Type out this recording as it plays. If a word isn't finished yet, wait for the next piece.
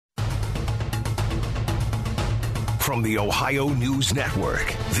From the Ohio News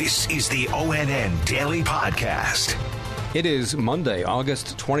Network, this is the ONN Daily Podcast. It is Monday,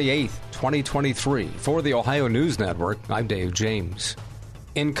 August 28th, 2023. For the Ohio News Network, I'm Dave James.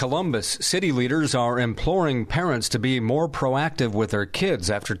 In Columbus, city leaders are imploring parents to be more proactive with their kids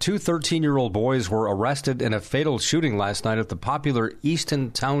after two 13-year-old boys were arrested in a fatal shooting last night at the popular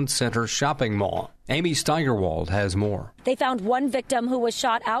Easton Town Center shopping mall. Amy Steigerwald has more. They found one victim who was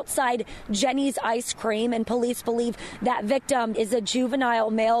shot outside Jenny's Ice Cream, and police believe that victim is a juvenile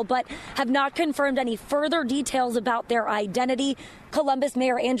male, but have not confirmed any further details about their identity. Columbus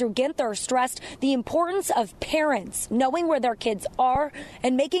Mayor Andrew Ginther stressed the importance of parents knowing where their kids are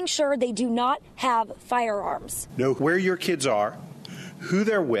and making sure they do not have firearms. Know where your kids are, who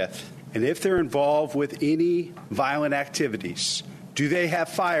they're with, and if they're involved with any violent activities. Do they have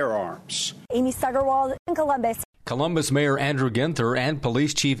firearms? Amy Steigerwald in Columbus. Columbus Mayor Andrew Ginther and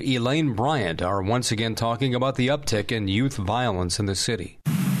Police Chief Elaine Bryant are once again talking about the uptick in youth violence in the city.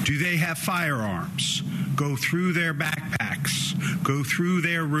 Do they have firearms? Go through their backpacks. Go through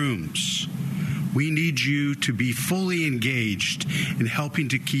their rooms. We need you to be fully engaged in helping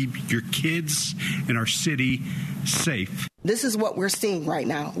to keep your kids and our city safe. This is what we're seeing right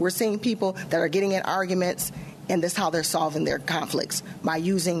now. We're seeing people that are getting in arguments, and this is how they're solving their conflicts, by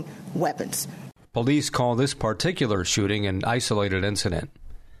using weapons. Police call this particular shooting an isolated incident.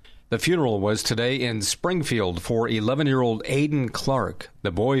 The funeral was today in Springfield for 11-year-old Aiden Clark,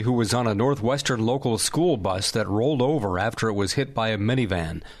 the boy who was on a Northwestern local school bus that rolled over after it was hit by a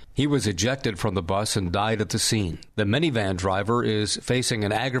minivan. He was ejected from the bus and died at the scene. The minivan driver is facing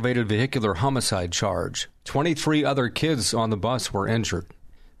an aggravated vehicular homicide charge. 23 other kids on the bus were injured.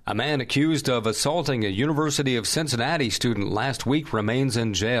 A man accused of assaulting a University of Cincinnati student last week remains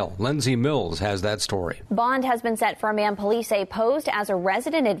in jail. Lindsay Mills has that story. Bond has been set for a man police say posed as a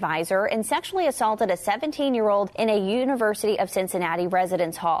resident advisor and sexually assaulted a 17-year-old in a University of Cincinnati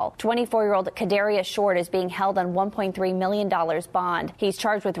residence hall. 24-year-old Kadarius Short is being held on $1.3 million bond. He's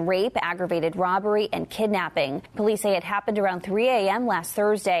charged with rape, aggravated robbery, and kidnapping. Police say it happened around 3 a.m. last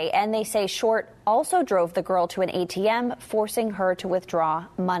Thursday, and they say Short also drove the girl to an ATM, forcing her to withdraw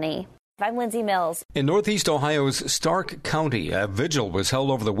money. I'm Lindsay Mills. In Northeast Ohio's Stark County, a vigil was held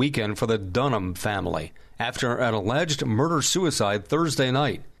over the weekend for the Dunham family after an alleged murder-suicide Thursday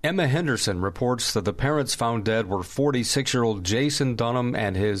night. Emma Henderson reports that the parents found dead were 46-year-old Jason Dunham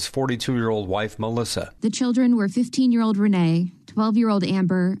and his 42-year-old wife, Melissa. The children were 15-year-old Renee, 12-year-old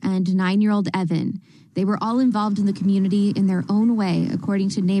Amber, and 9-year-old Evan. They were all involved in the community in their own way,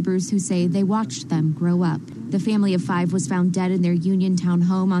 according to neighbors who say they watched them grow up. The family of 5 was found dead in their Uniontown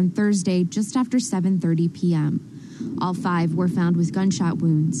home on Thursday just after 7:30 p.m. All 5 were found with gunshot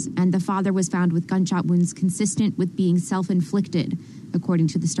wounds, and the father was found with gunshot wounds consistent with being self-inflicted, according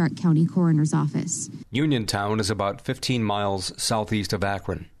to the Stark County Coroner's Office. Uniontown is about 15 miles southeast of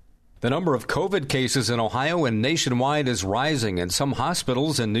Akron. The number of COVID cases in Ohio and nationwide is rising, and some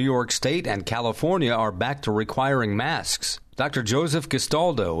hospitals in New York State and California are back to requiring masks. Dr. Joseph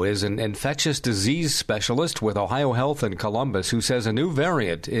Gastaldo is an infectious disease specialist with Ohio Health in Columbus who says a new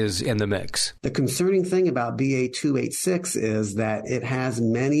variant is in the mix. The concerning thing about BA.286 is that it has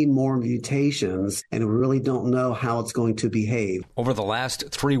many more mutations, and we really don't know how it's going to behave. Over the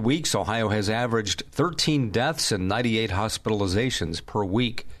last 3 weeks, Ohio has averaged 13 deaths and 98 hospitalizations per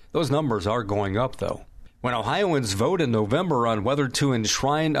week. Those numbers are going up, though. When Ohioans vote in November on whether to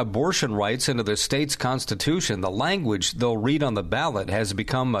enshrine abortion rights into the state's constitution, the language they'll read on the ballot has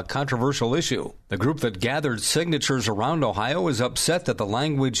become a controversial issue. The group that gathered signatures around Ohio is upset that the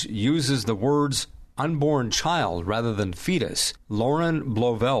language uses the words unborn child rather than fetus. Lauren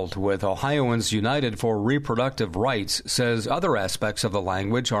Blovelt with Ohioans United for Reproductive Rights says other aspects of the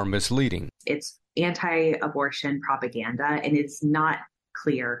language are misleading. It's anti-abortion propaganda, and it's not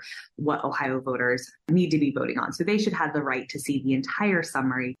clear what Ohio voters need to be voting on. So they should have the right to see the entire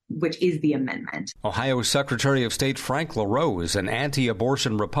summary, which is the amendment. Ohio Secretary of State Frank LaRose, an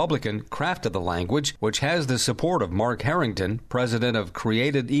anti-abortion Republican, crafted the language, which has the support of Mark Harrington, president of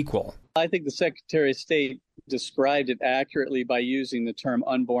Created Equal. I think the Secretary of State described it accurately by using the term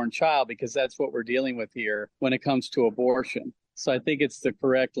unborn child, because that's what we're dealing with here when it comes to abortion. So I think it's the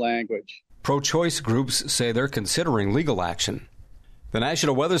correct language. Pro-choice groups say they're considering legal action. The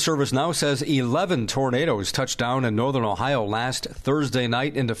National Weather Service now says 11 tornadoes touched down in northern Ohio last Thursday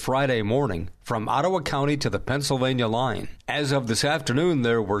night into Friday morning from Ottawa County to the Pennsylvania line. As of this afternoon,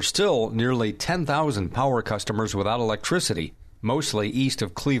 there were still nearly 10,000 power customers without electricity, mostly east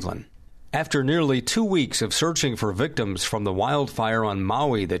of Cleveland. After nearly 2 weeks of searching for victims from the wildfire on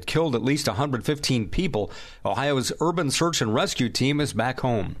Maui that killed at least 115 people, Ohio's Urban Search and Rescue Team is back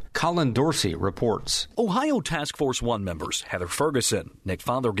home. Colin Dorsey reports. Ohio Task Force 1 members Heather Ferguson, Nick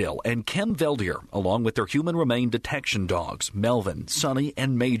Fothergill, and Kim Veldier, along with their human remain detection dogs, Melvin, Sonny,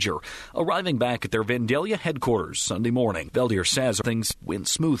 and Major, arriving back at their Vandalia headquarters Sunday morning. Veldier says things went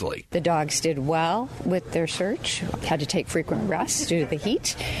smoothly. The dogs did well with their search, had to take frequent rests due to the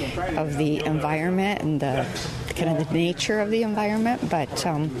heat of the environment and the kind of the nature of the environment, but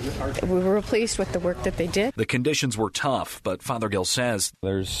we were pleased with the work that they did. The conditions were tough, but Fothergill says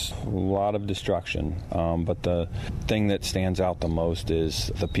there's a lot of destruction, but the thing that stands out the most is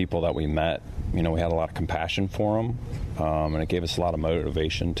the people that we met. You know, we had a lot of compassion for them, and it gave us a lot of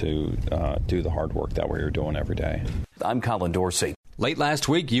motivation to do the hard work that we were doing every day. I'm Colin Dorsey. Late last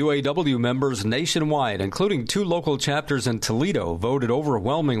week, UAW members nationwide, including 2 local chapters in Toledo, voted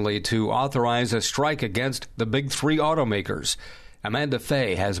overwhelmingly to authorize a strike against the big 3 automakers. Amanda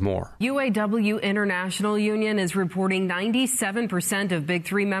Fay has more. UAW International Union is reporting 97% of Big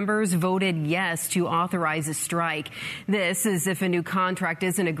 3 members voted yes to authorize a strike. This is if a new contract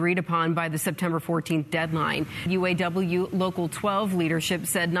isn't agreed upon by the September 14th deadline. UAW Local 12 leadership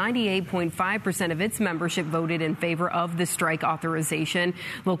said 98.5% of its membership voted in favor of the strike authorization.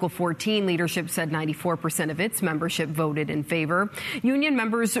 Local 14 leadership said 94% of its membership voted in favor. Union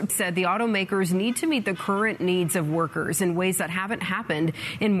members said the automakers need to meet the current needs of workers in ways that haven't happened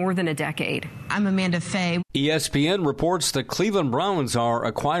in more than a decade. I'm Amanda Fay. ESPN reports the Cleveland Browns are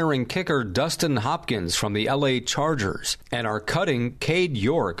acquiring kicker Dustin Hopkins from the LA Chargers and are cutting Cade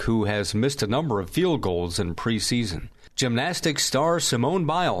York, who has missed a number of field goals in preseason. Gymnastics star Simone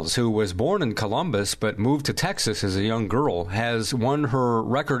Biles, who was born in Columbus but moved to Texas as a young girl, has won her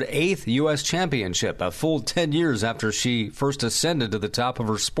record 8th U.S. championship, a full 10 years after she first ascended to the top of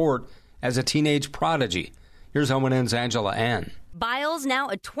her sport as a teenage prodigy. Here's ONN's Angela Ann. Biles, now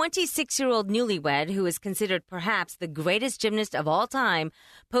a 26-year-old newlywed who is considered perhaps the greatest gymnast of all time,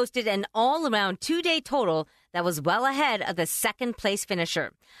 posted an all-around 2-day total that was well ahead of the second-place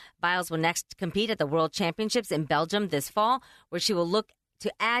finisher. Biles will next compete at the World Championships in Belgium this fall, where she will look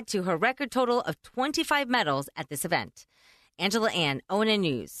to add to her record total of 25 medals at this event. Angela Ann, ONN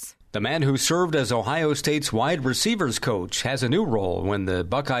News. The man who served as Ohio State's wide receivers coach has a new role when the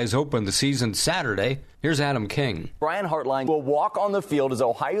Buckeyes open the season Saturday. Here's Adam King. Brian Hartline will walk on the field as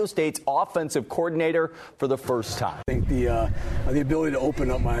Ohio State's offensive coordinator for the first time. I think the ability to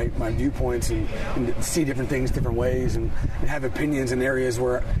open up my viewpoints and see different things different ways and have opinions in areas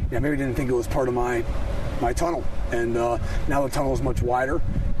where I maybe didn't think it was part of my tunnel. And now the tunnel is much wider.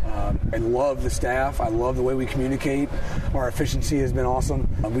 I love the staff. I love the way we communicate. Our efficiency has been awesome.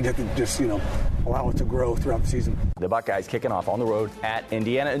 We'd have to just, allow it to grow throughout the season. The Buckeyes kicking off on the road at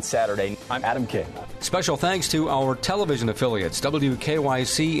Indiana on Saturday. I'm Adam King. Special thanks to our television affiliates,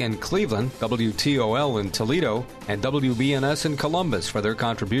 WKYC in Cleveland, WTOL in Toledo, and WBNS in Columbus for their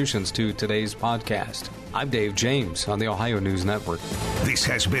contributions to today's podcast. I'm Dave James on the Ohio News Network. This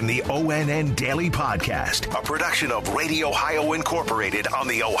has been the ONN Daily Podcast, a production of Radio Ohio Incorporated on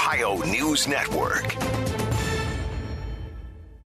the Ohio News Network.